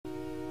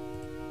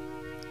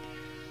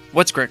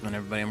What's Grecklin,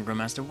 everybody? I'm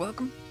Grandmaster.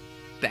 Welcome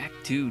back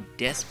to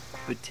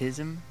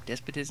Despotism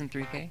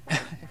 3K.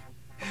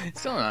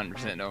 Still not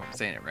 100% know if I'm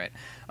saying it right.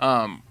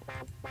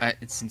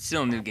 It's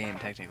still a new game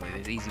technically.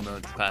 There's easy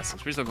modes,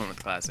 classics. We're still going with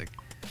the classic.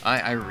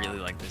 I really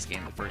like this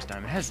game the first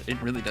time.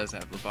 It really does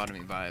have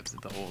lobotomy vibes.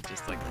 The whole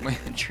just like the way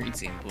it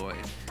treats the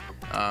employees.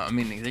 I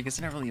mean, I guess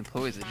they're not really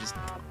employees. They're just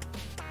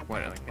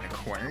what, like an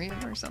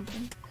aquarium or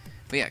something.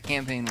 But yeah,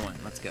 campaign 1.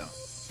 Let's go.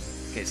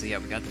 Okay, so yeah,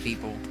 we got the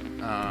people.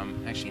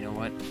 Actually, you know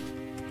what?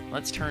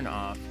 Let's turn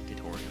off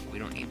tutorial. We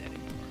don't need that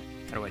anymore.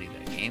 How do I do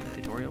that? Game,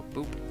 tutorial,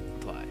 boop,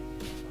 apply.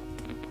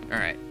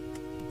 Alright.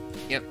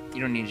 Yep,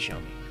 you don't need to show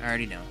me. I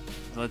already know.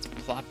 So let's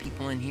plop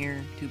people in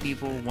here. 2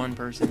 people, 1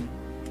 person.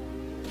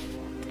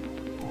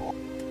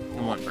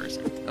 And 1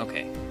 person.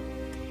 Okay.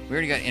 We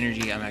already got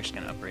energy. I'm actually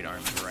going to upgrade armor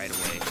right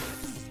away.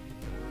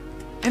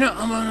 And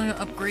I'm going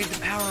to upgrade the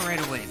power right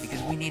away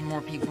because we need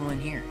more people in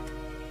here.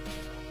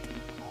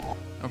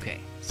 Okay,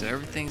 so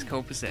everything's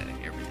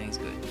copacetic. Everything's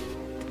good.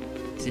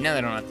 See, now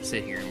I don't have to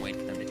sit here and wait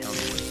for them to tell me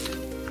what to do.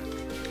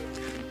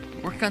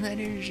 Work on that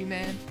energy,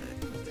 man.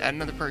 Let's add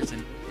another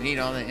person. We need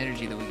all that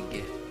energy that we can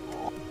get.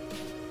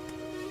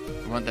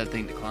 We want that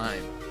thing to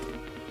climb.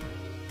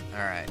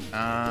 Alright,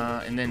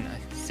 and then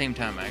at the same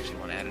time, I actually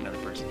want to add another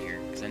person here.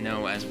 Because I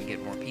know as we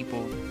get more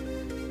people,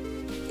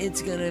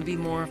 it's gonna be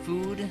more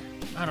food.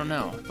 I don't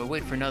know. But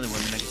wait for another one,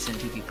 and I can send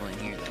 2 people in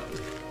here, though.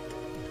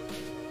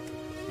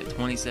 Got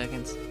 20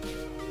 seconds.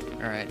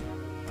 Alright.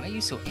 Why are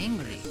you so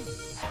angry?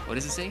 What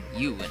does it say?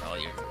 You and all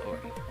your glory.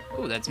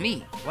 Oh, that's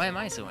me. Why am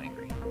I so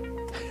angry? I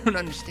don't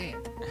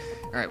understand.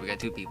 Alright, we got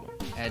 2 people.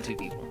 Add 2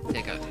 people.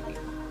 Take out 2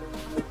 people.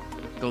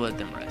 Go let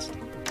them rest.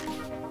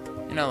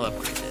 And I'll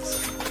upgrade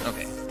this.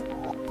 Okay.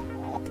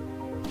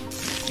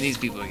 These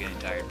people are getting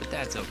tired, but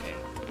that's okay.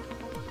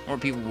 More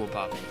people will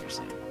pop in here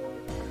soon.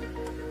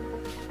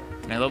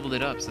 And I leveled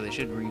it up, so they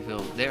should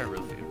refill. They're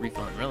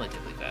refilling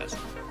relatively fast.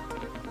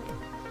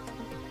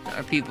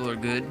 Our people are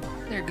good.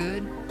 They're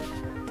good.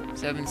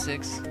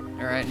 7-6.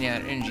 Alright, yeah,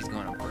 energy's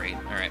going up great.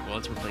 Alright, well,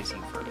 let's replace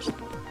you first.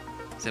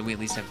 So we at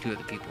least have 2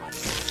 other people in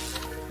here.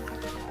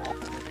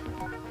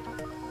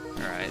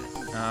 Alright,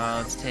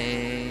 let's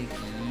take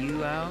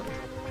you out.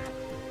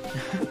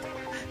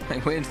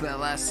 Like, wait until that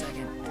last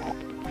second.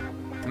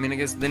 I mean, I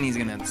guess then he's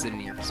gonna have to sit in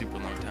here for a super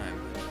long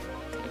time.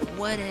 But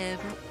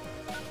whatever.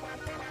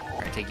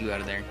 Alright, take you out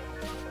of there.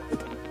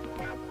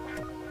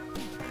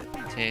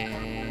 Take you out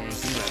of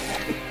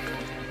there.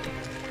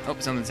 Oh,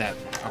 something's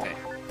happening. Okay.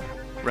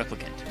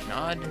 Replicant. An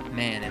odd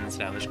man in the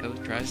stylish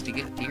coat tries to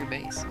get to your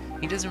base.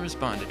 He doesn't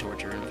respond to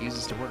torture and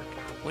refuses to work.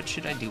 What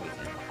should I do with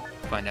him?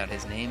 Find out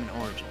his name and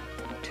origin.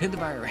 To the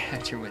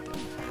bio-reactor with him.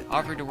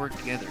 Offer to work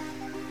together.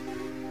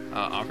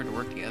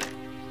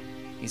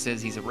 He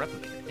says he's a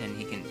replicant and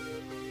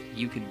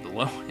you can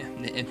blow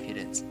him to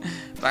impudence.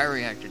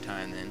 Bio-reactor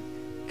time then.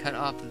 Cut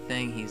off the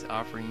thing he's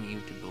offering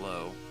you to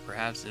blow.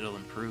 Perhaps it'll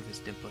improve his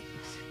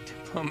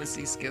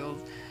diplomacy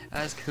skills.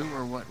 Ask who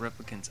or what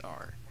replicants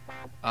are.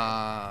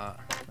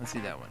 Let's see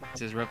that one. It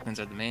says replicants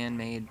are the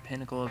man-made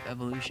pinnacle of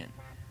evolution.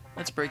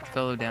 Let's break the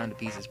fellow down to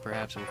pieces.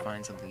 Perhaps we'll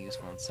find something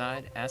useful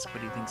inside. Ask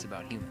what he thinks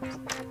about humans.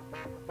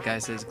 The guy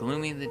says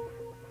gloomily the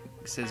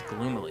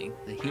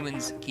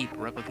humans keep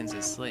replicants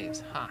as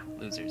slaves. Ha,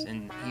 losers.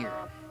 And here,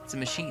 it's the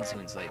machines who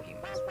enslave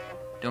humans.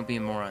 Don't be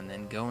a moron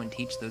then. Go and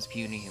teach those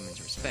puny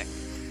humans respect.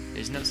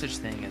 There's no such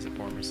thing as a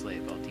former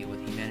slave. I'll deal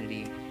with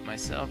humanity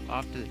myself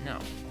off to the... No.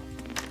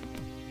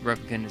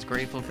 Replicant is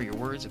grateful for your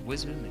words of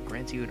wisdom and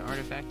grants you an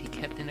artifact he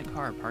kept in a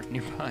car parked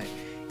nearby.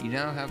 You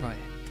now have a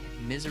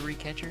misery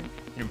catcher.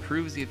 It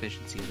improves the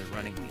efficiency of the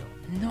running wheel.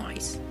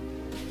 Nice!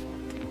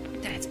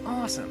 That's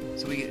awesome!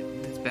 So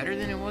it's better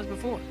than it was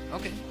before.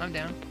 Okay, I'm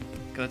down.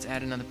 Okay, let's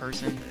add another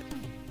person.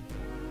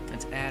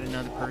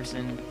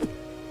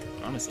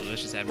 Honestly,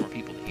 let's just add more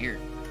people to here.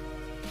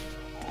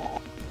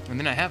 And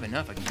then I have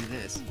enough, I can do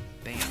this.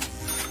 Bam.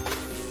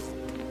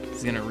 This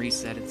is gonna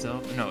reset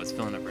itself. No, it's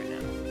filling up right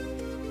now.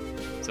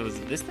 So is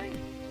it this thing?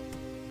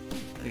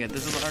 We got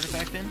this little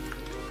artifact in?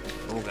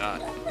 Oh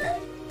god.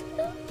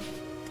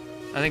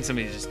 I think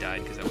somebody just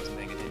died because I wasn't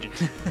paying attention.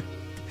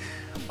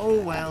 Oh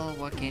well,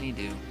 what can you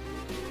do?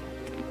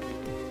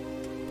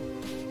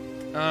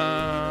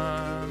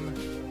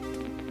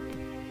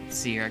 Let's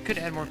see here. I could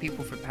add more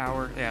people for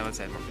power. Yeah, let's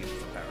add more people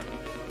for power.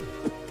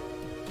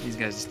 These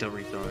guys are still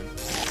refilling.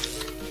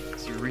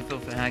 So your refill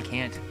for I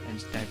can't.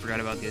 I forgot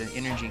about the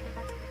energy.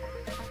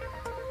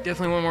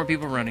 Definitely want more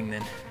people running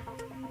then.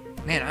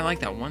 Man, I like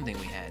that one thing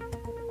we had.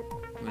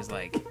 It was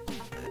like,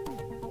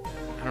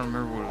 I don't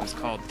remember what it was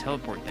called, the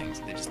teleport thing,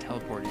 so they just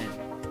teleport in.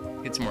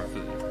 Get some more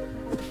food.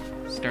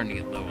 Starting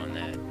to get low on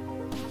that.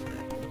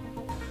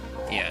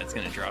 Yeah, it's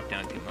gonna drop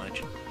down too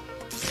much.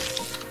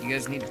 You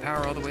guys need to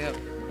power all the way up.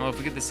 Well, if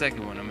we get the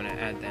second one, I'm gonna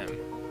add them.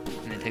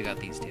 And then take out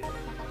these 2.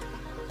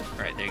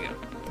 Alright, there you go.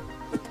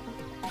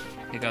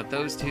 Take out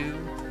those 2.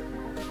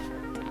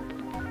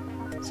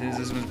 As soon as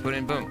this one's put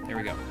in, boom, there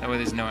we go. That way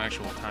there's no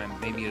actual time.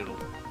 Maybe it'll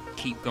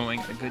keep going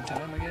a good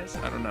time, I guess?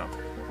 I don't know.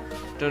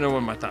 Don't know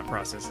what my thought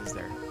process is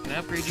there. Can I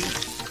upgrade you?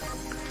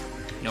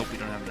 Nope, we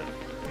don't have that.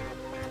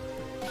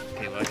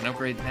 Okay, well I can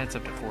upgrade. That's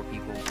up to 4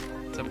 people.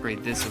 Let's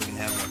upgrade this so we can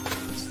have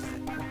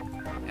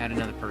one. Add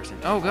another person.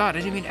 Oh god, I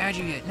didn't mean to add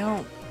you yet.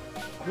 No.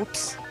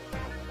 Whoops.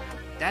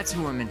 That's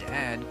who I meant to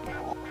add.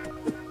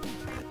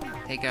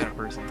 Take out a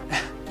person.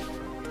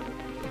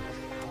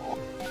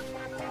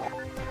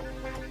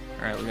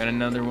 Alright, we got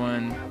another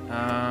one.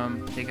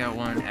 Take out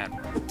one, add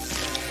one.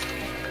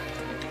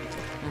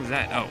 What was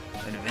that? Oh,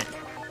 an event.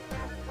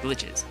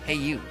 Glitches. Hey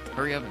you,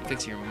 hurry up and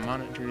fix your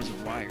monitor's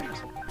wires.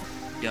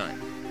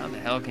 Done. How the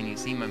hell can you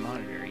see my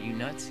monitor? Are you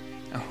nuts?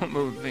 I won't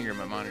move a finger,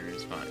 my monitor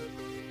is fine.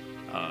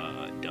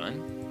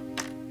 Done?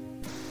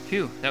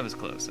 Phew, that was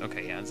close.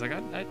 Okay, yeah, it's like,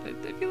 I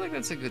feel like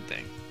that's a good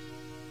thing.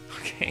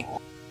 Okay.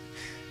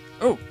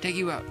 Oh, take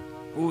you out.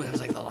 Ooh, that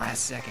was like the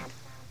last second.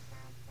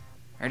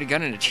 I already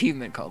got an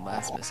achievement called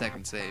last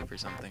second save or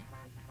something.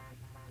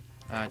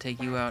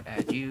 Take you out,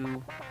 add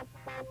you.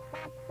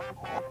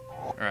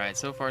 Alright,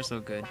 so far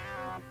so good.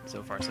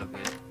 So far so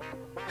good.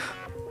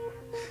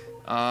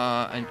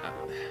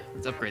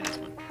 Let's upgrade this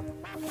one.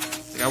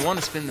 Like, I want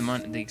to spend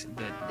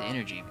the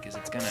energy because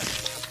it's gonna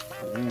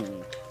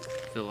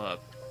fill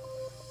up.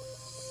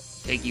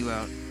 Take you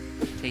out,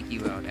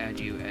 add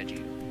you, add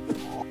you.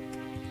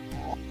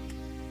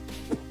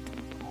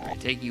 Alright,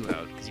 take you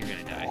out because you're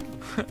gonna die.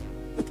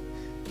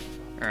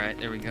 Alright,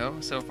 there we go.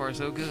 So far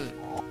so good.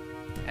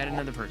 Add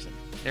another person.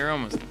 They're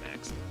almost at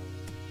max.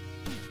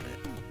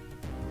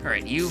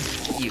 Alright, you.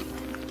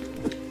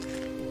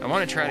 I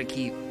want to try to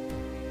keep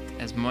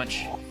as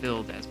much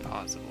filled as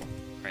possible.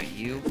 Right,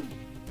 you.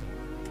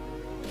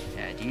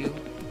 Add you.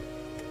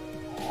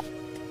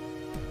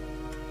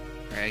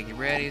 Alright, get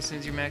ready as soon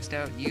as you're maxed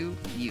out. You.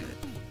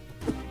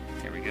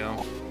 There we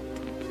go.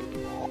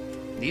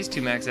 These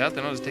two max out,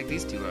 then I'll just take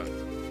these two out.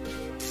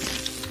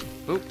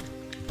 Boop.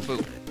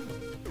 Boop.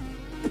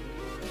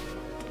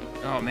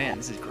 Oh man,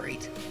 this is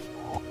great.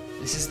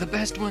 This is the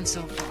best one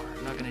so far.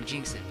 I'm not gonna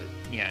jinx it, but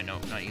yeah, no,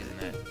 not using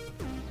that.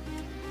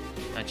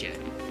 Not yet.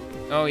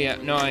 Oh yeah,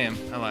 no I am.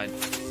 I lied.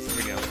 There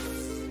we go.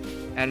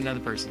 Add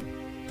another person.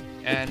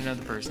 Add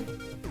another person.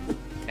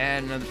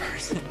 Add another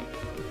person.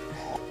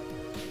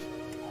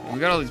 We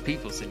got all these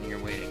people sitting here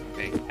waiting.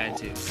 Okay, add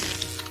 2.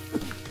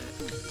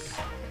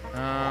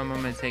 I'm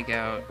gonna take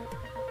out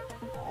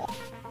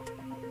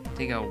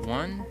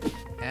 1,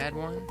 add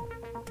 1.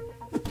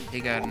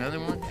 Take out another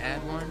one,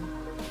 add 1.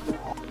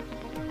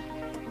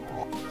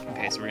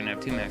 Okay, so we're gonna have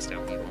 2 maxed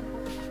out people.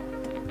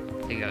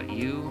 Take out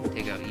you,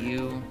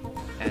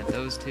 add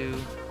those 2.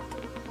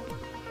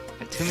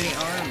 Got too many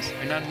arms,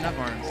 or not enough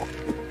arms.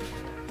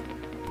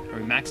 Are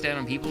we maxed out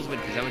on people's? Is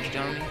that what you're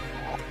telling me?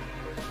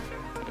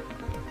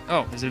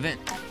 Oh, there's an event.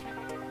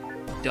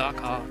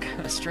 Doc Ock.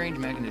 A strange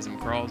mechanism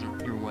crawls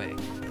your way.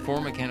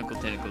 4 mechanical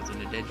tentacles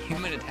and a dead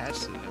human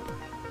attached to them.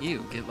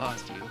 You, get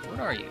lost, you. What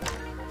are you?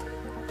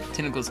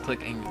 Tentacles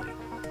click angrily.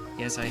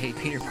 Yes, I hate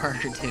Peter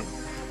Parker too.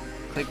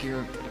 Click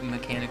your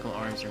mechanical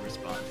arms in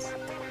response.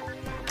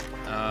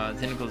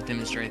 Tentacles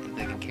demonstrate that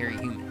they can carry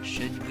humans.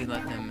 Should we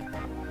let them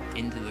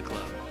into the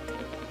club?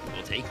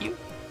 We'll take you?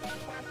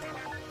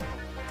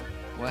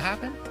 What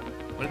happened?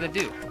 What did that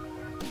do?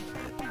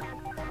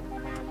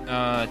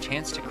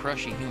 Chance to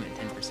crush a human,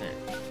 10%.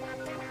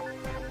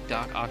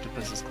 Doc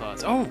Octopus's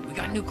claws. Oh, we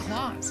got new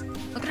claws.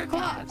 Look at our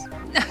claws.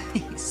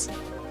 Nice.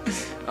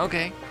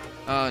 Okay.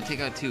 Take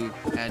out 2,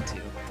 add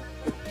 2.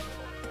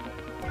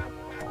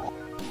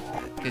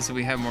 Okay, so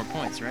we have more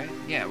points, right?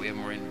 Yeah, we have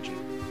more energy.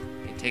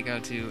 Okay, take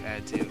out 2,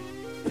 add 2.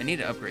 I need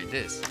to upgrade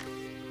this.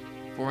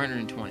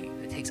 420.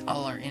 It takes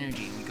all our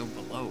energy and we go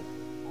below.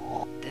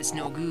 That's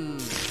no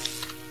good.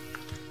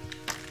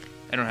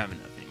 I don't have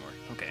enough anymore.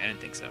 Okay, I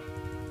didn't think so.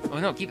 Oh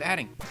no, keep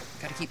adding.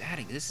 Gotta keep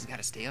adding. This has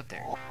gotta stay up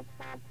there.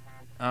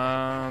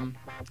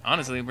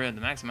 Honestly, we're at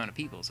the max amount of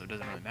people, so it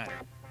doesn't really matter.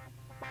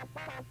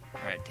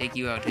 Alright, take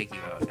you out,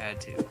 add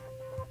 2.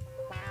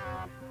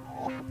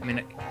 I mean,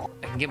 I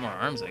can get more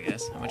arms, I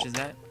guess. How much is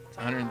that? It's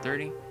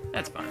 130?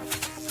 That's fine.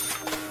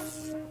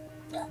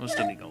 We'll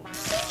still be golden.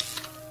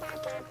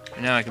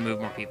 And now I can move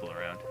more people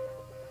around.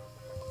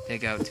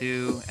 Take out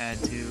 2,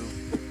 add 2.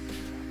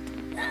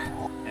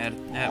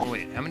 Add,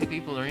 wait, how many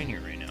people are in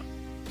here right now?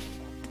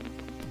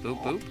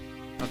 Boop, boop.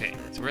 Okay,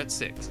 so we're at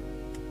 6.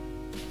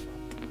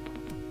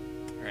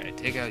 Alright,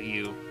 take out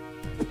you,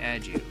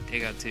 add you.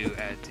 Take out 2,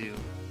 add 2.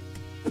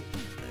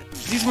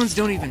 These ones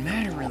don't even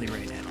matter really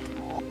right now.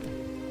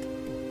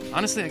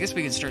 Honestly, I guess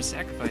we can start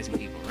sacrificing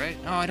people, right?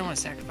 Oh, I don't want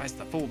to sacrifice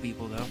the full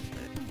people, though.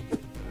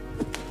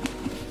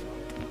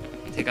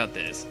 Take out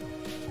this.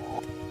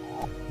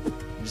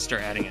 Just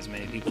start adding as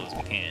many people as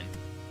we can.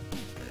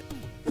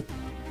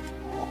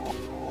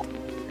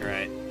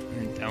 Alright.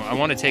 I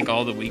want to take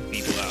all the weak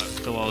people out,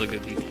 fill all the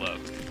good people up.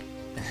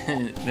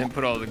 Then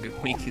put all the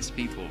weakest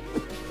people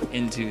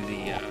into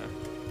the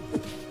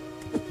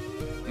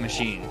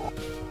machine.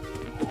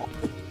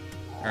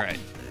 Alright.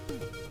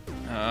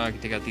 I can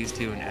take out these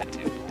 2 and add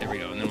 2. There we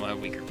go, and then we'll have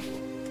weaker people.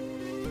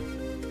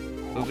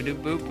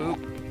 Boop-a-doop, boop, boop.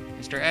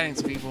 Let's start adding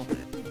some people.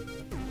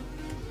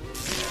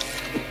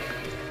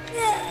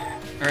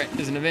 Alright,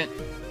 there's an event.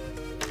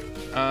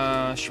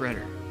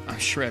 Shredder. I'm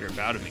Shredder,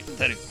 bow to me,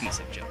 pathetic piece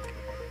of junk.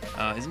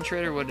 Isn't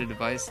Shredder what a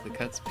device that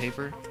cuts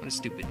paper? What a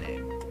stupid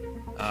name.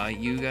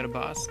 You got a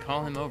boss?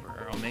 Call him over,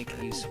 or I'll make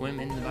you swim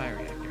in the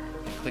bioreactor.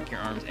 Click your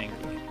arms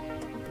angrily.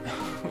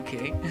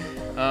 Okay,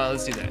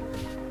 let's do that.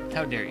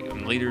 How dare you? I'm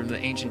the leader of the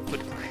ancient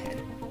Foot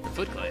Clan. The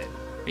Foot Clan?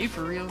 Are you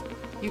for real?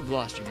 You've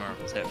lost your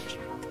marbles, haven't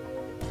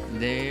you?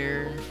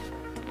 There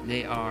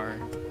they are.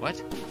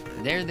 What?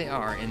 There they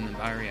are in the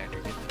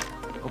bioreactor.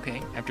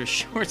 Okay, after a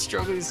short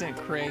struggle, you sent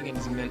Craig and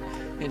his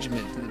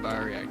henchmen to the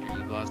bioreactor.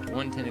 You've lost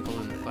 1 tentacle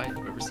in the fight,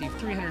 but received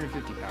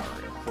 350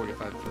 power and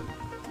 45 food.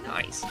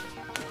 Nice.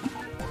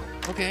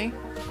 Okay.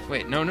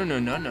 Wait, no.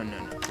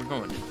 We're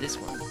going to this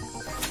one.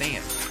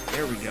 Bam.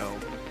 There we go.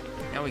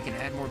 Now we can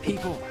add more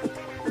people.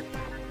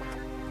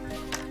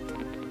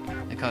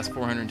 It costs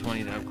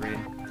 420 to upgrade.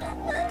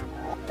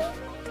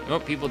 Oh,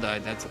 people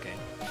died. That's okay.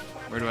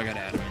 Where do I gotta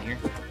add them in here?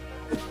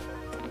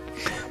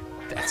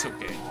 That's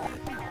okay.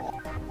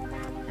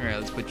 Alright,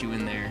 let's put you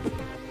in there.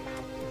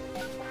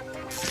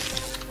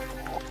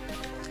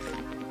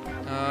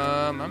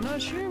 I'm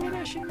not sure what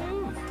I should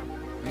move.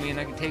 I mean,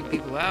 I can take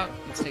people out.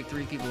 Let's take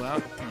 3 people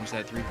out. I'll just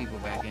add 3 people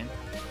back in.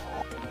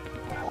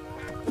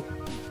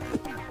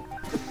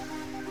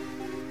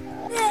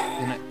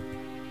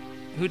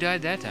 Who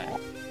died that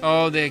time?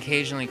 Oh, they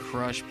occasionally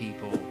crush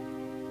people.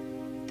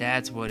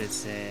 That's what it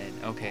said.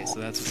 Okay, so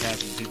that's what's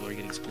happening. People are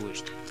getting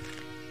squished.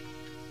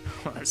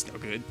 Well, that's no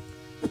good.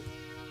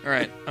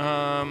 Alright,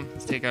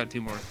 let's take out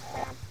 2 more.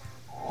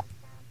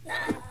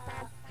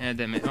 Add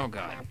them in. Oh,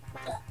 God.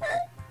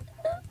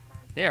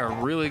 They are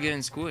really getting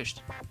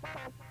squished.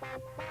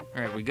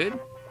 Alright, we good?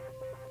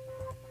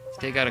 Let's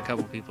take out a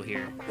couple people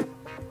here.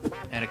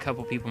 Add a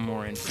couple people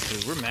more in for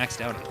food. We're maxed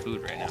out on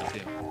food right now,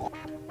 too.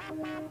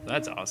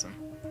 That's awesome.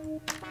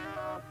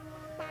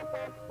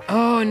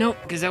 Oh, nope,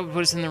 because that would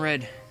put us in the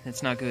red.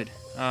 That's not good.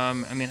 I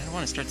mean, I don't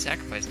want to start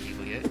sacrificing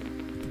people yet.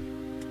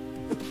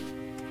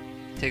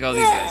 Take all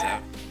these guys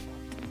out.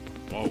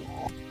 Whoa.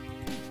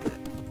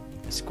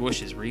 The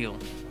squish is real.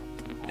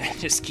 I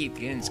just keep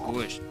getting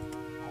squished.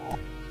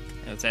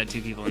 Let's add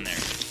 2 people in there.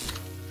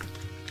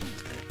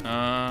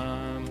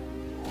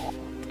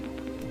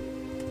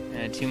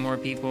 Add 2 more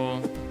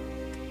people.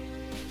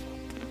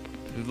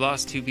 We've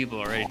lost 2 people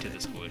already to the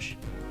squish.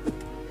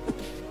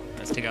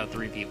 Let's take out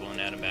 3 people and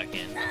add them back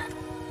in.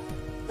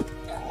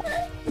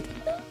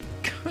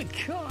 Good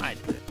God!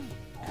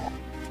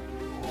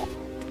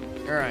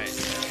 Alright.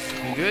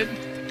 We good?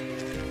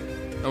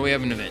 Oh, we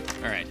have an event.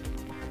 Alright.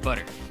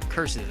 Butter.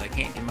 Curses. I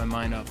can't get my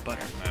mind off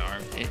butter. My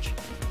arms itch.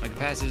 My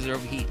capacitors are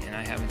overheat, and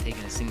I haven't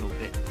taken a single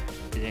bit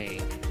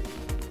today.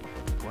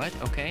 What?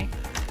 Okay.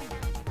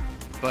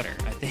 Butter.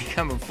 I think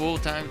I'm a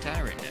full-time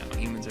tyrant now.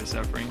 Humans are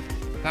suffering.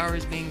 Power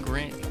is being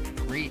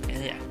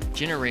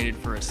generated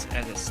for us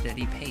at a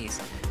steady pace,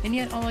 and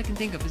yet all I can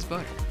think of is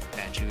butter.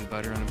 Fat, chewy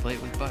butter on a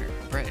plate with butter.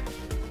 Bread.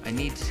 I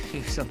need to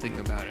do something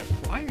about it.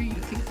 Why are you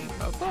thinking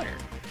about butter?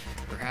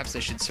 Perhaps I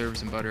should serve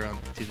some butter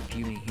up to the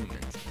puny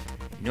humans.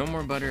 No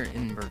more butter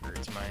in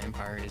burgers. My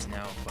empire is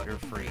now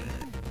butter-free.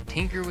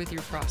 Tinker with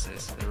your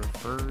process that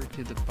refer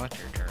to the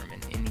butter term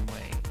in any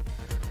way.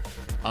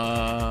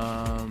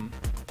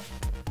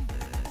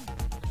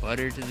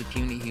 Butter to the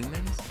puny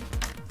humans?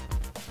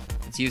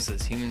 It's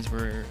useless. Humans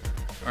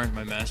aren't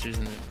my masters,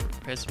 and the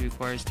recipe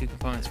requires 2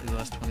 components. We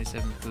lost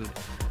 27 food.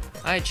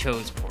 I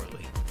chose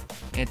poorly.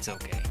 It's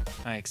okay.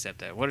 I accept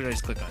that. What did I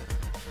just click on?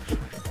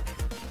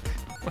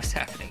 What's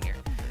happening here?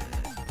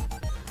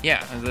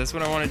 Yeah, that's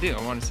what I want to do.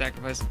 I want to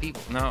sacrifice some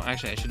people. No,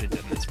 actually, I should have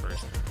done this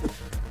first.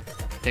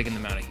 Taking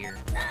them out of here.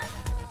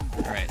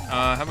 Alright,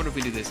 how about if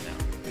we do this now?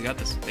 We got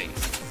the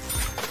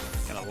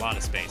space. Got a lot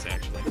of space,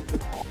 actually.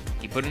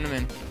 Keep putting them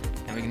in,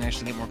 and we can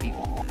actually get more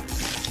people.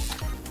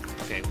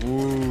 Okay,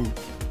 woo.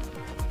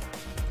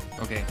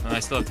 Okay, well, I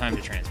still have time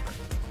to transfer.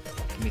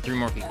 Give me 3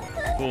 more people.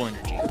 Full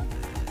energy.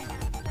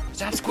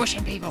 Stop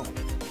squishing people!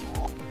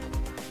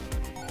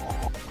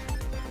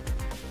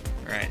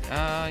 Alright,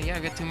 yeah, I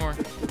got 2 more.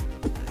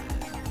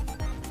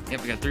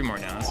 Yep, we got 3 more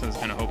now. That's what I was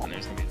kind of hoping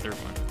there's going to be a 3rd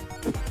one.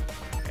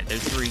 Alright,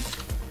 there's 3.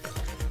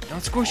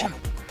 Don't squish them!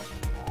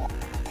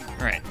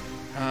 Alright,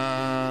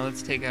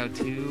 let's take out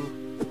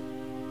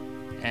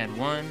 2. Add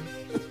 1.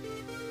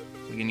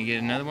 We're going to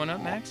get another one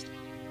up next?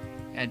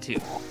 Add 2.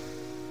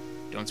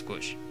 Don't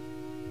squish.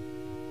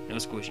 No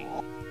squishy.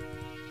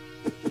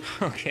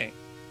 Okay.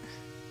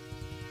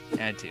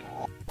 Add 2.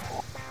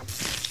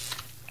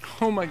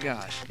 Oh my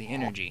gosh, the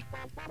energy.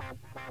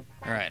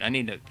 Alright, I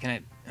need to... Can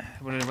I...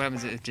 What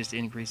happens if it just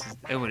increases...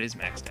 Oh, it is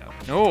maxed out.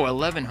 No,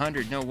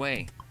 1100. No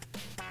way.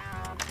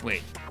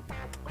 Wait.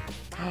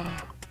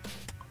 I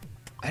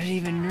didn't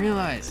even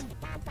realize.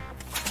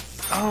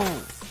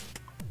 Oh.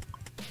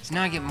 So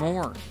now I get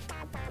more.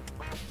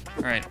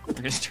 Alright, we're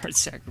gonna start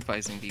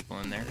sacrificing people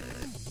in there.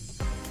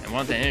 I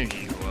want the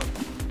energy to go up.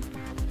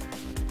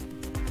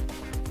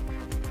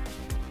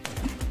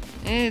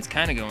 It's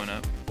kind of going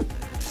up.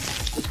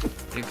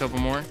 Take a couple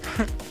more.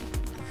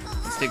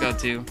 Let's take out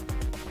 2.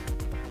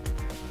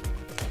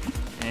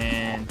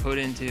 And put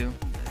in 2.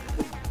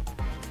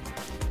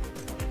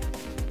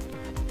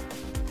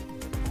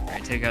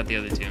 Alright, take out the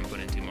other 2 and put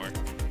in 2 more.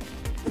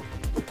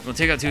 We'll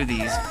take out 2 of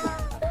these.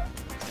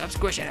 Stop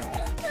squishing them.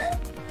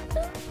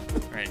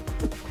 Alright.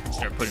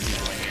 Start putting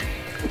people in here.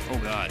 Oh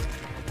god.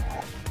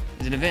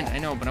 There's an event, I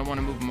know, but I want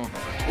to move them over.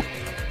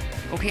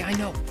 Okay, I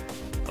know.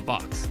 A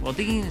box. While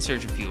digging in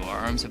search of fuel, our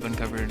arms have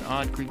uncovered an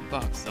odd, creepy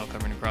box, all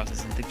covered in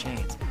crosses and thick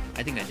chains.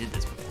 I think I did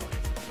this before.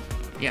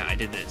 Yeah, I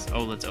did this.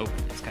 Oh, let's open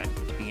this. Kind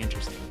of be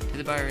interesting. To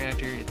the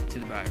bioreactor, to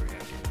the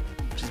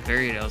bioreactor. Which is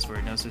buried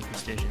elsewhere, no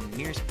superstition,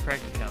 nearest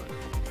practicality.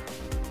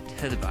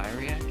 To the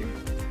bioreactor?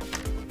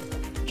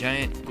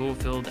 Giant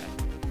ghoul-filled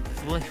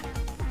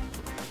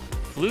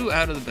flew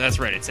out of the... That's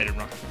right, I said it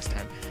wrong next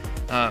time.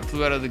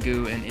 Flew out of the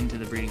goo and into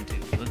the breeding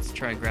tube. Let's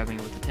try grabbing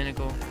it with the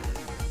tentacle.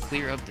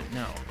 Clear up the...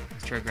 No.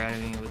 Let's try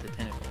grabbing it with the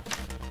tentacle.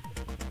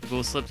 The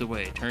ghoul slipped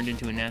away, turned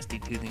into a nasty,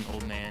 toothing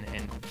old man,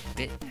 and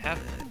bit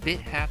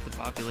half the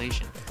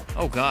population.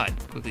 Oh god.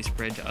 Quickly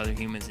spread to other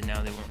humans, and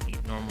now they won't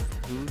eat normal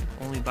food.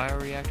 Only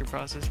bioreactor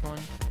processed one.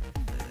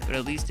 But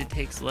at least it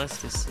takes less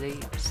to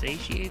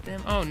satiate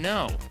them. Oh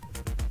no.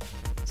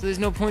 So there's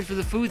no point for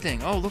the food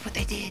thing. Oh, look what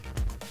they did.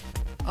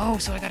 Oh,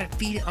 so I gotta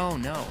feed it. Oh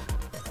no.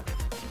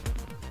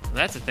 Well,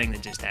 that's a thing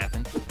that just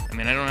happened. I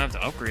mean, I don't have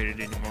to upgrade it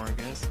anymore, I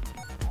guess.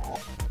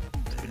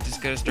 So we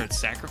just gotta start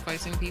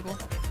sacrificing people?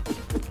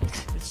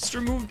 Let's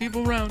start moving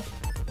people around.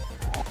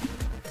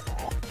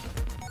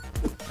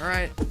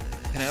 Alright.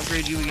 Can I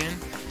upgrade you again?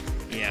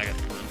 Yeah, I got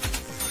the room.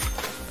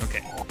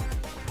 Okay.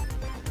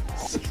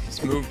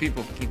 Just move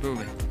people. Keep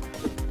moving.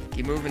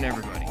 Keep moving,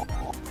 everybody.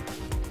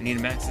 We need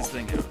to max this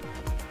thing out.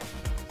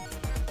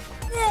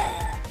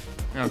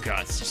 Oh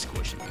god, it's just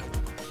squishing me.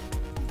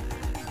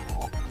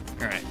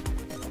 Alright.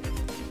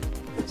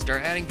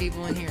 Start adding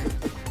people in here.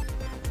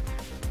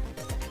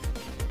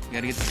 We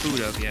gotta get the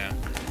food up, yeah.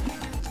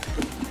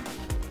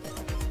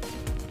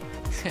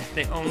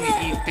 They only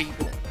eat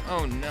people.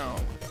 Oh no.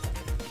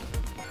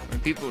 When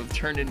people have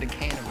turned into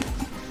cannibals.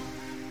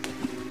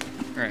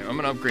 Alright, I'm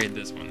gonna upgrade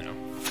this one now.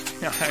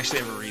 I actually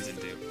have a reason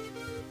to.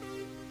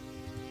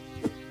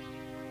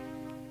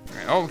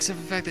 Alright, oh, except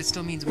for the fact that it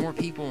still means more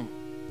people,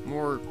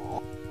 more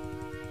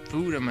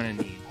food I'm gonna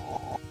need.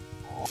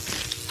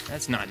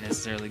 That's not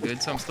necessarily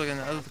good, so I'm still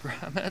gonna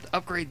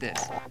upgrade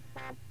this.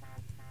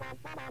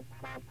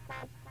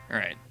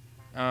 Alright.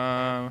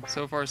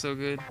 So far so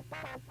good.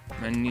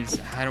 I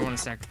don't want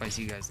to sacrifice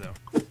you guys though.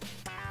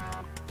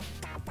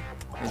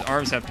 Those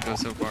arms have to go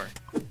so far.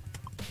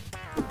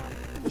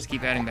 Just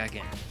keep adding back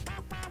in.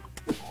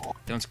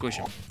 Don't squish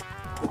them.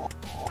 Don't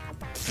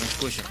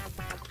squish them.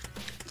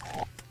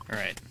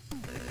 Alright.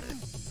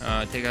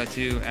 Take out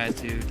 2, add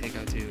 2, take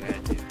out 2,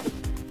 add 2.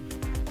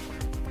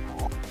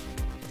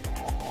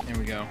 There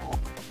we go.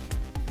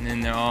 And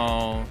then they're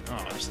all...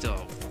 Oh, they're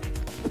still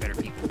better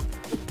people.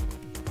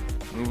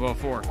 Move all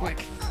 4,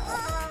 quick!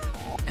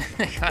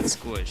 They got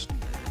squished.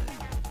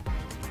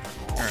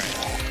 Alright.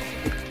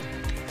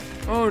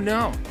 Oh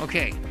no!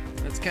 Okay.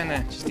 Let's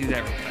kinda just do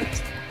that real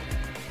fast.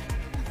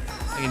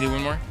 I can do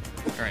one more?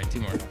 Alright, 2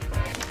 more.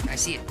 I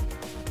see it.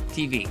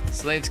 TV.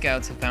 Slave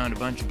scouts have found a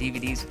bunch of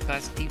DVDs with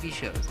classic TV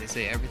shows. They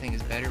say everything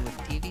is better with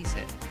a TV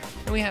set.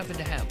 And we happen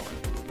to have one.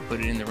 Put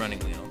it in the running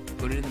wheel.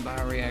 Put it in the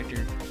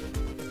bioreactor.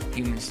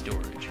 Human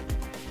storage.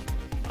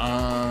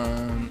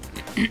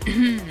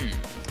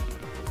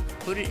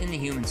 Put it in the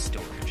human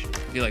storage.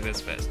 I feel like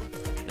that's best.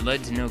 It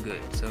led to no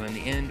good, so in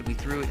the end, we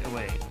threw it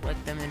away.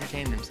 Let them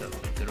entertain themselves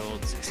with good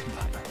old sex and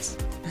violence.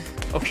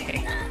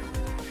 Okay.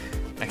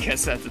 I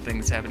guess that's the thing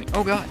that's happening.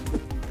 Oh god!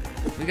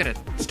 We gotta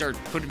start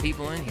putting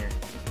people in here.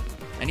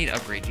 I need to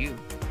upgrade you.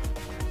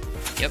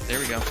 Yep, there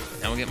we go.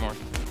 Now we'll get more.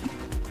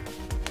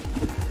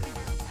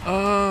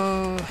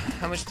 Oh,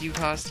 how much do you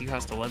cost? You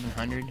cost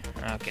 1,100?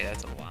 Okay,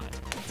 that's a lot.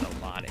 That's a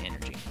lot of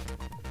energy.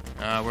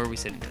 Where are we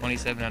sitting?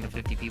 27 out of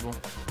 50 people?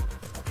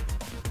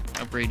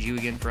 Upgrade you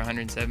again for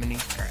 170?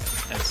 Alright,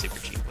 that's super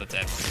cheap. Let's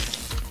add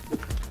more.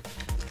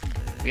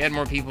 If we add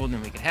more people,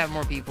 then we can have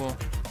more people.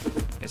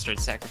 Gotta start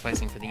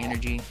sacrificing for the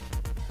energy.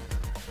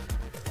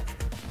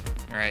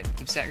 Alright,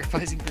 keep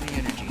sacrificing for the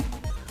energy.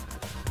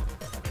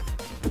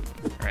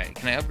 Alright,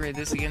 can I upgrade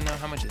this again though?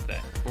 How much is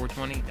that?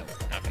 420? Nope,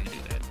 not gonna do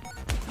that.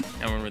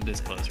 Now we're this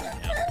close right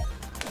now.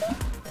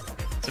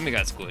 Somebody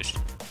got squished.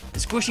 The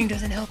squishing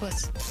doesn't help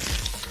us.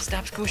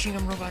 Stop squishing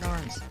them, robot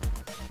arms.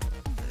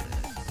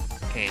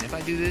 Okay, and if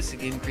I do this,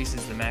 it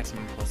increases the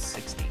maximum plus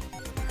 60.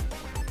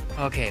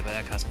 Okay, but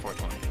that costs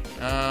 420.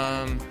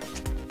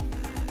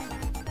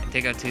 And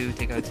take out 2,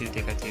 take out 2,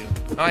 take out 2.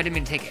 Oh, I didn't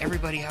mean to take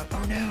everybody out.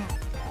 Oh no!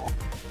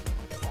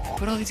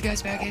 Put all these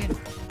guys back in.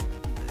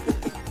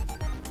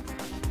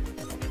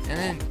 And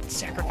then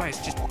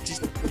sacrifice. Just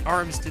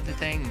arms to the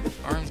thing.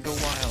 Arms go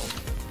wild.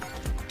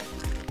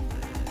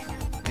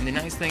 And the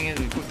nice thing is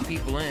we put the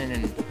people in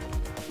and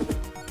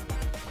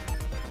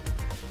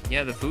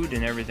yeah, the food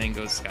and everything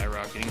goes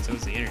skyrocketing, so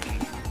is the energy.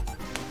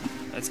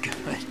 That's good.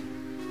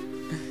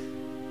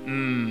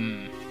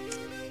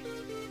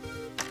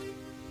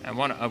 I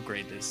want to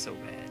upgrade this so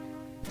bad.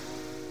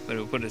 But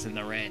it'll put us in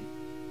the red.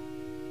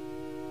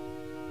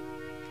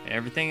 And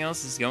everything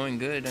else is going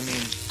good. I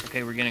mean,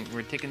 okay,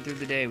 we're ticking through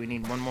the day. We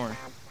need one more.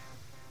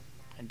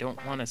 I don't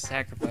want to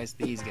sacrifice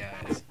these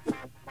guys.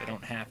 I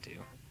don't have to.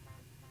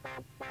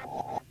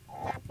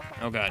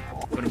 Oh god,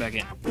 put it back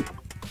in.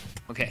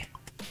 Okay.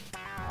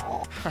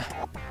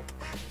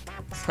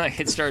 It's like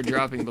it started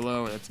dropping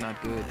below, that's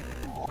not good.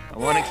 I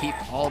want to keep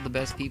all the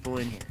best people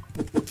in here.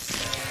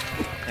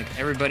 Like,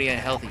 everybody at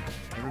healthy.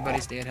 Everybody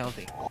stay at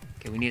healthy.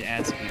 Okay, we need to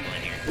add some people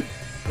in here.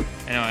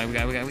 I know, we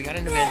got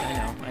an event, I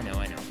know.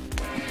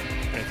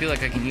 But I feel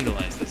like I can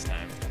utilize this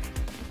time.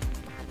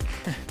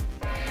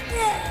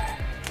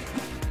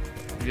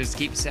 Just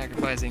keep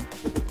sacrificing.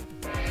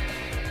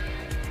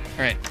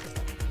 Alright.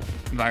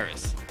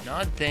 Virus. An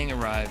odd thing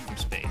arrived from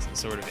space, a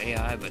sort of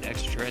AI, but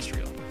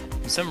extraterrestrial.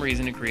 For some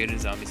reason, it created a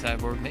zombie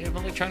cyborg made of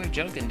electronic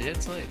junk and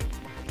dead slave.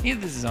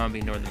 Neither the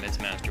zombie nor the Mets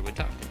master would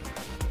talk to me.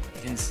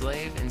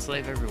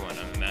 Enslave everyone.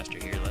 I'm a master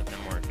here, let them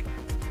work.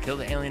 Kill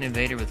the alien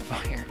invader with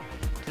fire.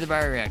 To the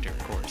bio-reactor,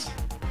 of course.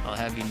 I'll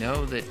have you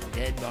know that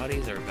dead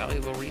bodies are a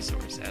valuable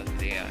resource. As with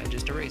the AI,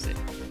 just erase it.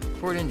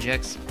 Before it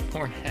injects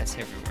horn hats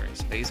everywhere.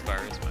 Space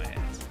virus, my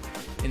ass.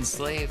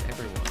 Enslave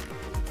everyone.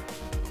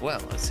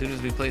 Well, as soon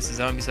as we place the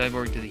zombie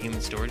cyborg to the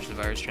human storage, the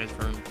virus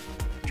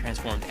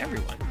transformed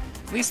everyone.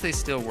 At least they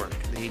still work.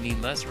 They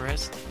need less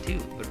rest, too,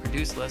 but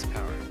produce less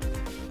power.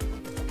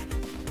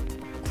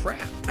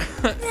 Crap.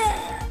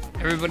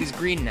 Everybody's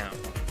green now.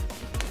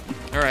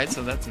 Alright,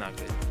 so that's not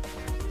good.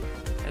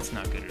 That's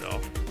not good at all.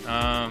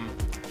 Now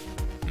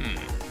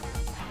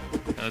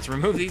let's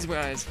remove these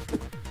guys.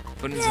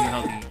 Put in some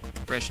healthy,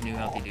 fresh, new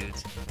healthy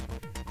dudes.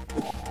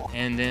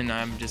 And then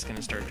I'm just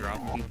gonna start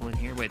dropping people in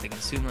here. Wait, they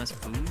consume less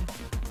food?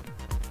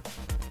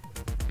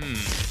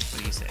 What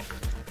do you say?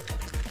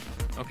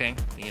 Okay,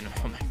 you know,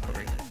 my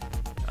glory.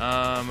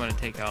 I'm gonna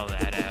take all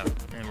that out,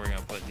 and we're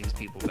gonna put these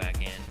people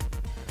back in.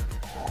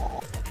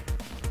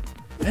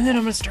 And then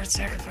I'm gonna start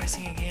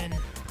sacrificing again.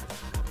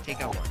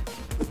 Take out one.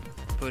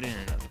 Put in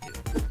another two.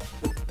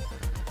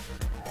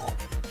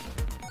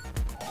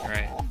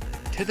 Alright.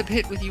 To the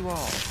pit with you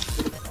all.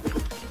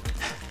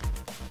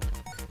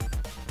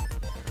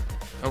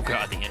 Oh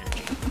god, the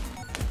energy.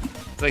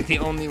 It's like the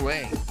only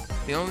way.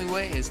 The only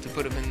way is to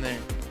put them in there.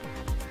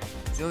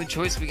 It's the only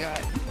choice we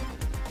got.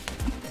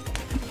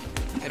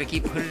 Gotta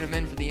keep putting them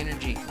in for the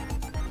energy.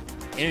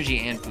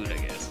 Energy and food, I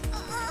guess.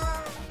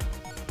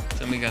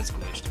 Somebody got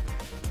squished.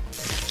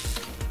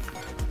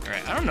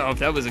 Alright, I don't know if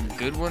that was a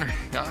good one or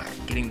not,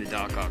 getting the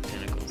Doc Ock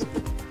tentacles.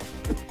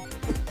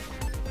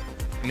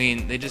 I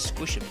mean, they just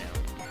squish him now.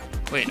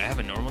 Wait, I have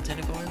a normal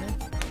tentacle in there?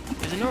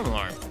 There's a normal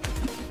arm.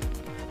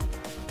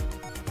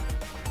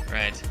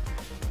 Right.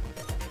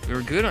 We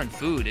were good on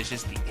food, it's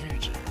just the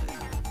energy.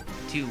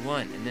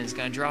 2-1, and then it's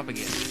gonna drop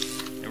again.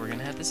 And we're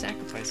gonna have to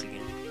sacrifice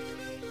again.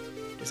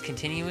 Just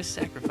continuous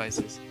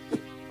sacrifices.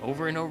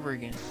 Over and over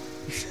again.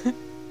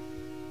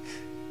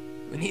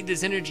 We need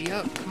this energy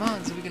up. Come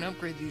on, so we can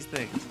upgrade these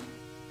things.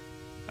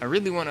 I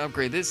really want to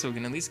upgrade this so we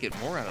can at least get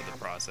more out of the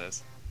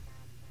process.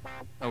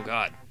 Oh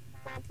god.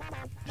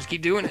 Just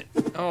keep doing it.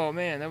 Oh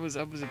man, I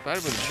wasn't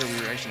sure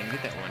we were actually gonna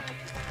get that one.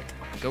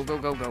 Go, go,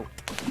 go, go.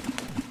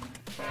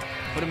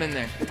 Put them in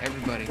there,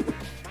 everybody.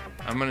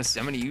 I'm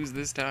gonna use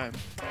this time.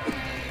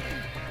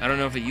 I don't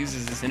know if it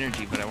uses this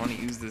energy, but I want to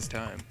use this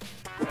time.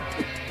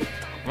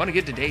 I want to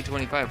get to day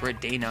 25. We're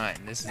at day 9.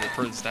 This is the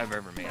furthest I've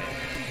ever made it.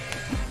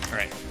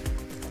 Alright.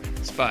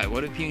 Spy.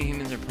 What if puny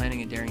humans are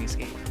planning a daring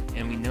escape?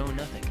 And we know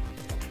nothing.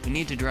 We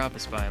need to drop a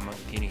spy among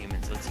the puny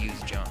humans. Let's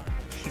use John.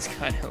 He's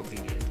kind of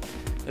obedient.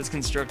 Let's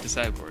construct a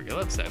cyborg. I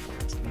love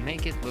cyborgs.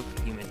 Make it look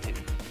human too.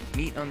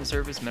 Meat on the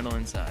surface, metal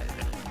inside.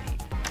 Metal and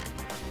meat.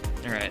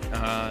 Alright.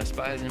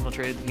 Spy has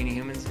infiltrated the puny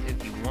humans.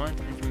 If you want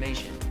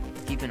information,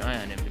 keep an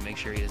eye on him to make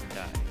sure he doesn't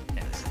die.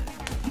 Yes.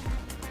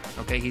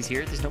 Okay, he's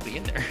here. There's nobody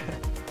in there.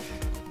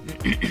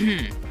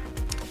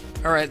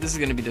 Alright, this is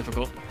going to be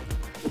difficult.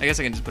 I guess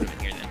I can just put him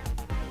in here then.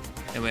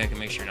 That way I can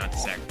make sure not to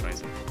sacrifice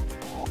him.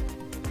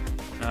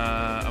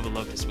 I would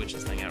love to switch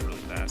this thing out really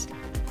fast.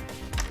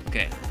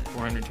 Okay,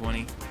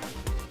 420.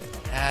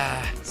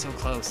 Ah, so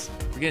close.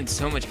 We're getting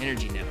so much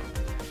energy now.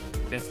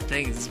 That's the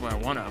thing, this is why I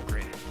want to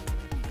upgrade it.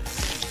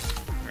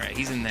 Alright,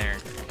 he's in there.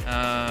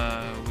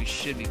 We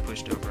should be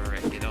pushed over.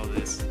 Alright, get all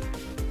this.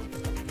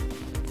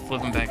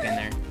 Flip him back in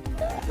there.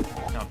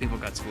 No, people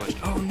got squished.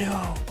 Oh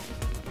no!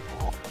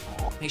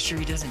 Make sure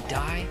he doesn't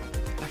die?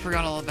 I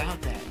forgot all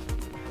about that.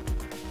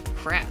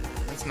 Crap.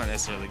 That's not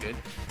necessarily good.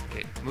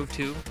 Okay, move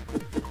 2.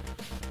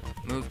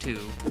 Move 2.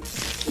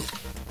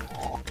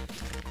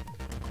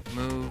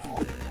 Move.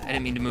 I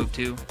didn't mean to move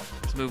 2.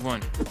 Let's move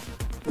 1.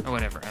 Oh,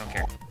 whatever. I don't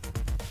care.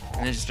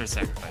 And then just start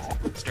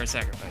sacrificing. Start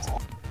sacrificing.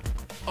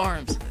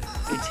 Arms.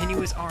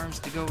 Continuous arms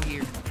to go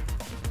here.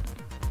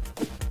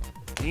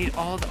 We need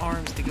all the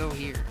arms to go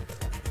here.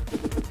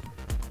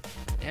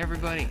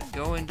 Everybody,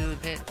 go into the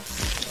pit.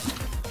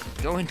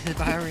 Go into the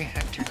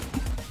bioreactor.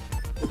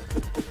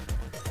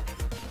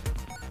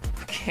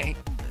 Okay.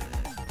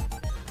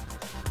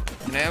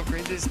 Can I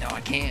upgrade this? No,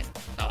 I can't.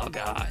 Oh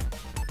god.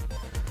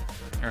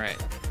 Alright.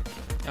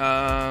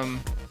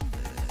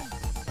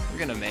 We're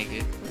gonna make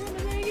it. We're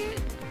gonna make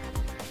it.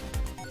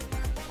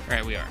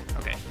 Alright, we are.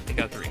 Okay. Take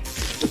out 3.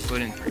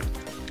 Put in 3.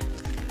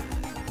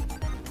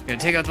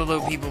 Gotta take out the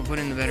low people, put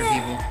in the better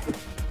people.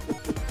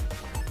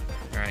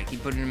 Alright,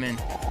 keep putting them in.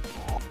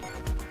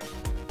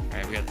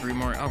 Alright, we got 3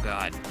 more. Oh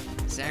god.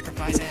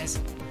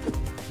 Sacrifices!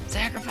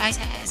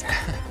 Sacrifices!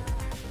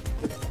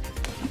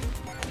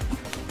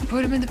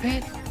 Put him in the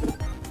pit!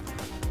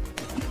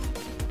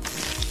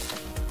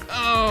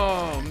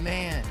 Oh,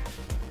 man.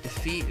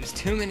 Defeat. There's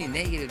too many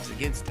negatives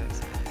against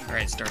us.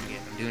 Alright, start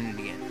again. I'm doing it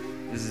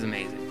again. This is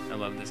amazing. I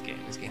love this game.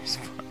 This game is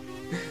fun.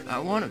 I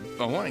wanna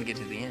get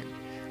to the end.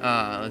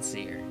 Let's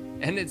see here.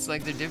 And it's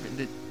like they're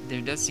different.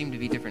 There does seem to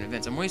be different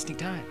events. I'm wasting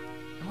time.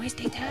 I'm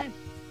wasting time.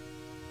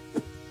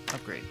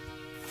 Upgrade.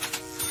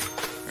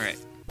 Alright.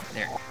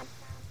 There.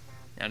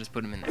 Now just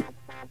put them in there.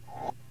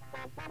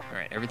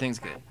 Alright, everything's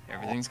good.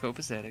 Everything's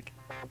copacetic.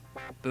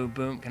 Boom,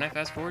 boom. Can I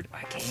fast forward?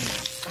 I can.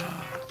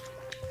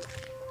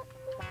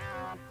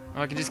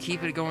 Oh, I can just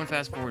keep it going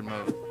fast forward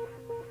mode.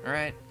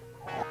 Alright.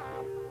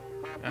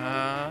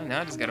 Now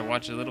I just gotta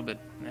watch it a little bit.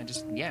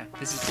 Yeah,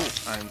 this is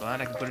cool. I'm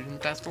glad I can put it in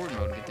fast forward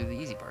mode and get through the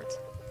easy parts.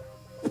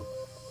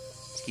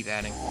 Just keep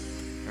adding.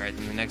 Alright,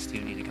 then the next 2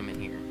 need to come in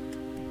here.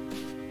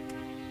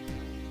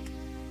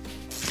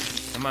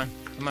 Come on,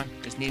 come on.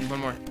 Just need 1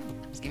 more.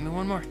 Just give me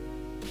 1 more.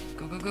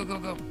 Go, go, go, go,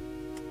 go.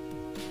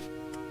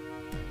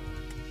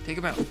 Take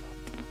him out.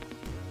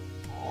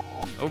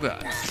 Oh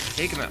god.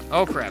 Take him out.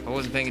 Oh crap, I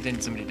wasn't paying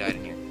attention. Somebody died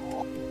in here.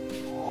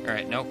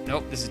 Alright, nope,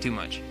 nope, this is too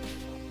much.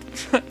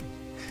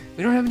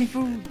 We don't have any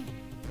food.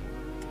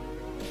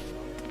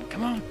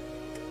 Come on.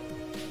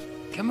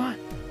 Come on.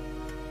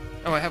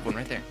 Oh, I have one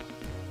right there.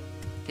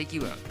 Take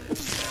you out.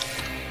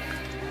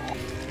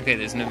 Okay,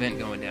 there's an event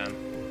going down.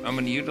 I'm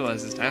going to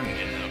utilize this time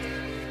again,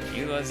 though.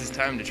 Utilize this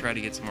time to try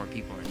to get some more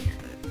people in here.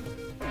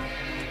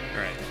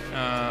 Alright,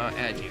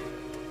 add you.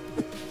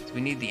 So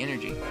we need the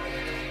energy.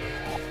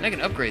 And I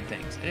can upgrade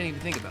things. I didn't even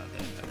think about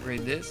that.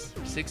 Upgrade this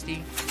for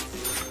 60.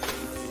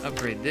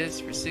 Upgrade this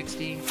for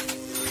 60.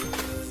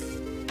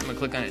 I'm gonna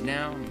click on it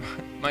now.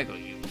 Michael,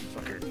 you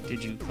fucker.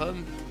 Did you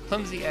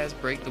clumsy ass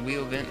break the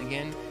wheel vent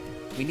again?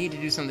 We need to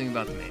do something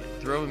about the man.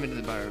 Throw him into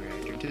the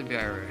bioreactor. To the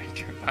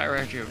bioreactor.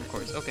 Bioreactor, of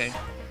course. Okay.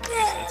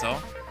 That's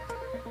all.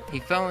 He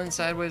fell in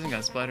sideways and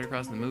got splattered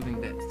across the moving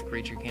bits. The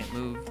creature can't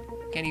move.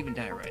 Can't even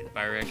die right. The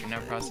bioreactor now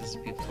processes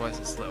people twice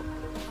as slow.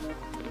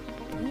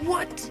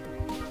 What?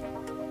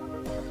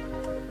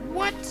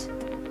 What?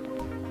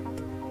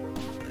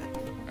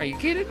 Are you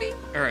kidding me?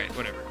 Alright,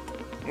 whatever.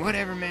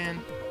 Whatever,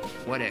 man.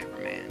 Whatever,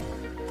 man.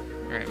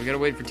 Alright, we gotta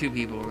wait for 2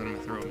 people, and then I'm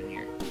gonna throw them in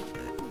here.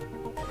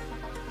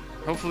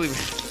 Hopefully,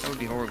 that would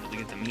be horrible to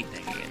get the meat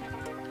thing again.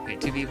 Okay,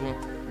 2 people,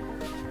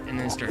 and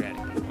then start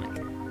adding people in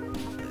here.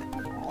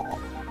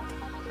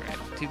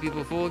 Alright, 2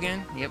 people full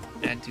again? Yep,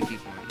 add 2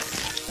 people in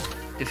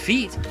there.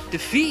 Defeat!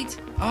 Defeat!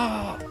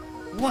 Oh,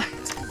 what?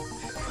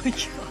 Oh my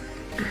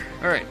god.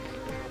 Alright.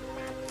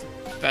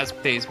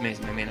 Fast-paced may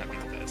not be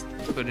the best.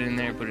 Put it in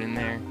there, put it in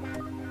there.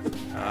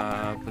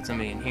 Put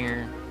somebody in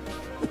here.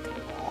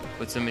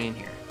 Put somebody in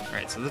here.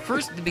 Alright, so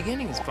the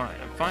beginning is fine.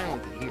 I'm fine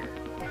with it here.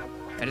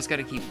 I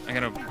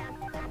gotta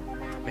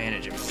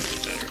manage it a little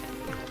bit better.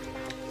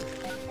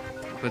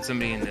 Put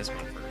somebody in this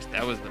one first.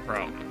 That was the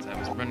problem. I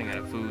was running out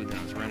of food, then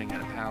I was running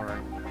out of power.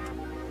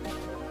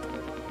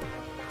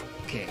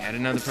 Okay, add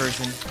another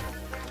person.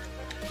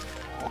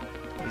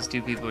 These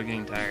 2 people are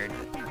getting tired.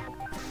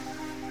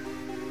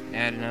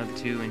 Add another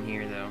 2 in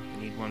here, though. I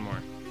need 1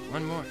 more.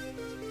 1 more.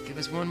 Give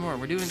us 1 more.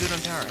 We're doing good on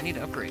power. I need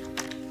to upgrade.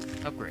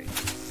 Upgrade.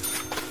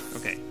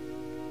 Okay.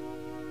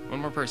 1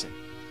 more person.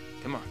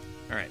 Come on.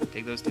 Alright,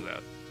 take those 2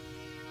 out.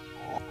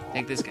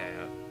 Take this guy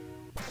out.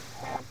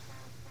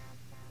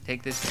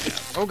 Take this guy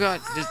out. Oh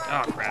god,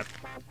 oh crap.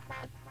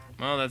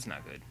 Well, that's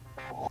not good.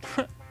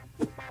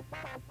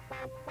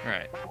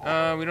 Alright,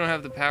 we don't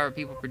have the power,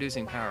 people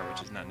producing power,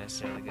 which is not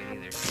necessarily good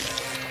either.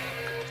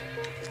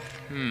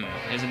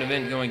 There's an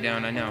event going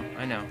down, I know.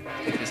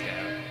 Take this guy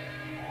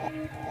out.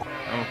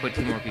 I'm gonna put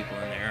 2 more people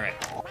in there, alright.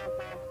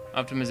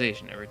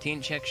 Optimization. A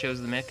routine check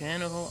shows the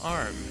mechanical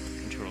arm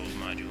control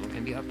module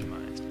can be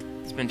optimized.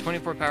 Spend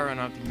 24 power on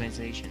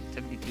optimization,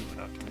 72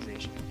 on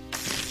optimization.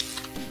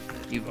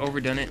 You've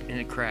overdone it and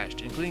it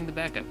crashed, including the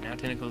backup. Now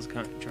tentacles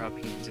drop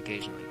humans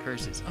occasionally.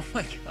 Curses. Oh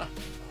my god.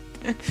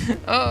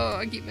 Oh,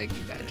 I keep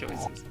making bad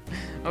choices.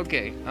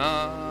 Okay,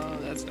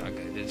 that's not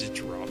good. It just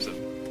drops them.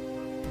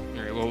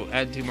 Alright, well, we'll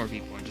add 2 more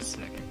people in just a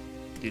second.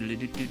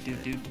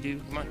 Do.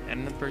 Come on, add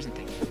another person.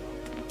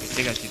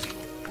 Take out 2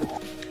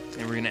 people.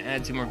 And we're gonna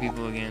add 2 more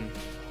people again.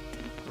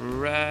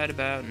 Right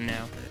about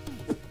now.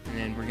 And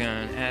then we're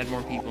gonna add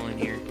more people in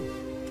here.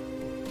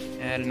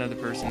 Add another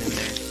person in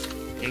there.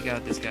 Take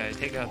out this guy.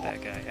 Take out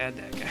that guy. Add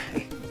that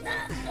guy.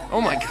 Oh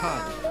my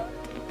god.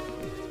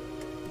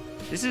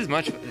 This is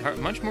much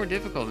more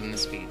difficult than the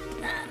speed.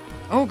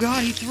 Oh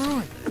god, he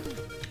threw it.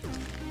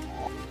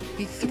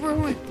 He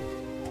threw it.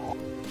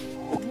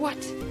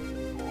 What?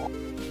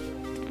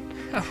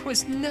 That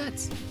was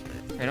nuts.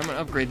 Alright, I'm gonna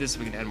upgrade this so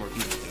we can add more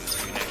people to it,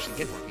 so we can actually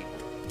get more people.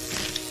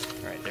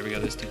 Alright, there we go.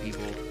 There's 2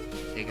 people.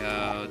 Take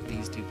out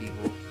these 2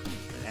 people.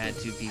 Add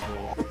 2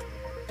 people.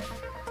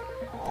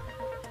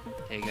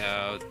 Take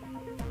out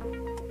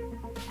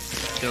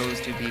those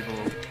two people.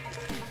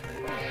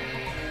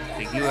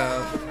 Take you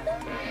out.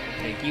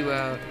 Take you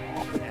out.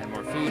 Add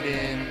more food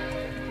in.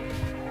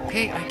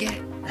 Okay, I get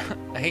it.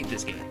 I hate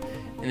this game.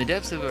 In the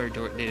depths of our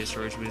data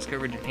storage, we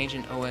discovered an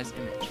ancient OS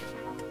image.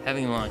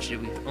 Having launched it,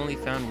 we only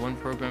found one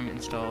program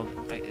installed.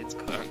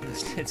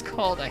 It's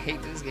called I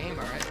hate this game.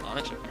 Alright,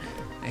 launch it.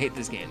 I hate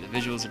this game. The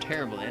visuals are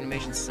terrible. The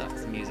animation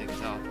sucks. The music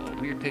is awful. A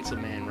weird pixel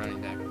man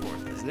running back and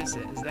forth. Is this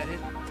it? Is that it?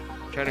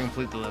 Try to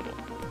complete the level.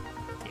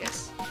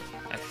 Yes.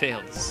 I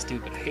failed. This is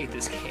stupid. I hate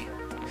this game.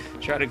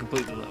 Try to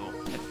complete the level.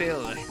 I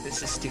failed.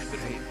 This is stupid.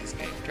 I hate this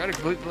game. Try to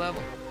complete the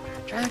level.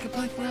 Try to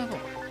complete the level.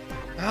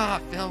 Ah, I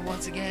failed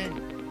once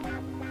again.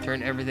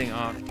 Turn everything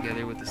off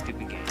together with the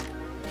stupid game.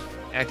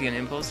 Acting on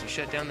impulse, you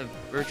shut down the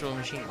virtual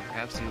machine,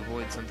 perhaps to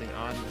avoid something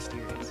odd and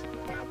mysterious.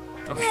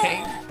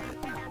 Okay.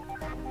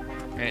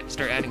 Alright,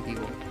 start adding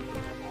people.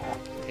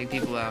 Take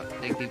people out,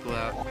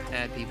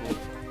 add people.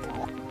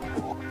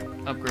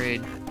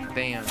 Upgrade,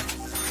 bam.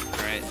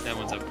 Alright, that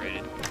one's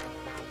upgraded.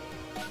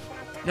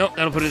 Nope,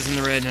 that'll put us in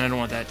the red, and I don't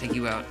want that. Take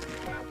you out.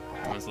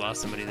 Almost lost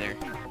somebody there.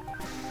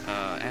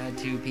 Add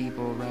 2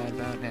 people right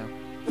about now.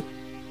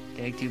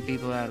 Take 2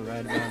 people out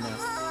right about now.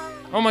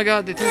 Oh my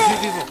god, they threw 2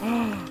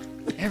 people.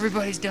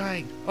 Everybody's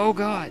dying. Oh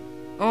god.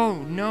 Oh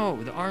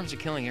no, the arms are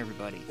killing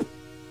everybody.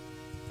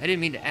 I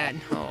didn't mean to add.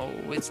 No,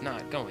 it's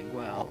not going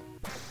well.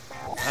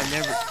 I've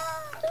never...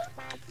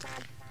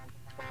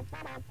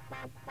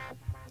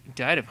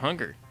 died of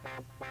hunger.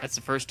 That's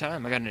the first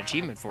time I got an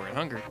achievement for it.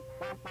 Hunger.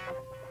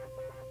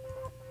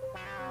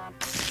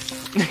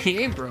 He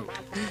ain't broke.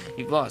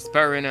 You've lost.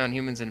 Power ran out and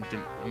humans have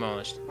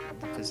demolished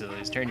the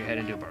facilities. Turn your head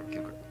into a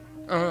barbecue grill.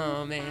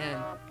 Oh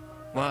man.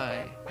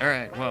 Why?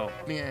 Alright, well,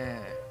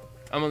 yeah.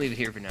 I'm gonna leave it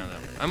here for now,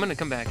 though. I'm gonna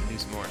come back and do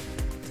some more.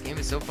 This game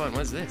is so fun.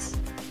 What's this?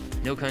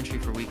 No country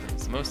for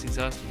weaklings. The most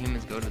exhausted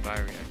humans go to the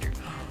bio-reactor.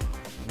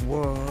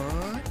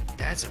 What?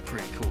 That's a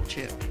pretty cool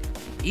chip.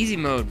 Easy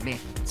mode, man.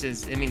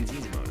 It means it's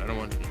easy mode. I don't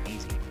want it to be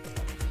easy.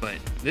 But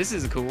this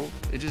is cool.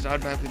 It just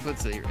automatically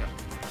puts the...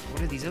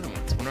 What are these other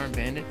ones? One-armed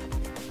bandit.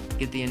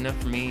 Get the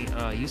enough for me.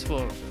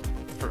 Useful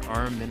for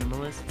armed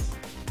minimalists.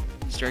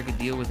 Strike a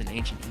deal with an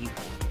ancient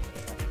evil.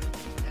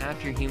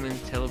 Half your humans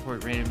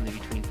teleport randomly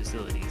between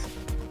facilities.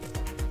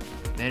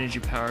 Manage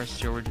your power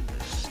storage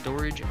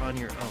on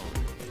your own.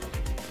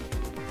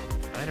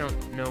 I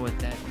don't know what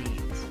that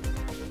means.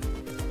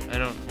 I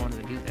don't want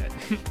to do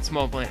that.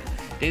 Small planet.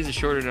 Days are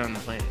shorter on the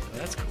planet. Oh,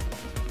 that's cool.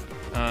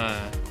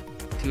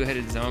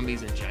 2-headed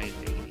zombies and giant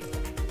baby.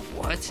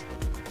 What?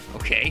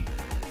 Okay.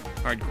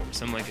 Hardcore.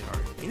 Some like it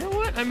hard. You know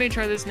what? I may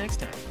try this next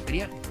time. But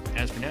yeah,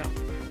 as for now,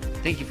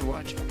 thank you for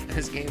watching.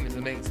 This game is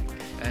amazing.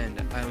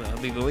 And I'll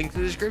leave a link to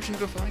the description.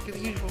 Go like it the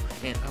usual.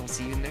 And I will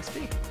see you in the next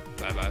video.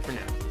 Bye-bye for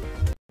now.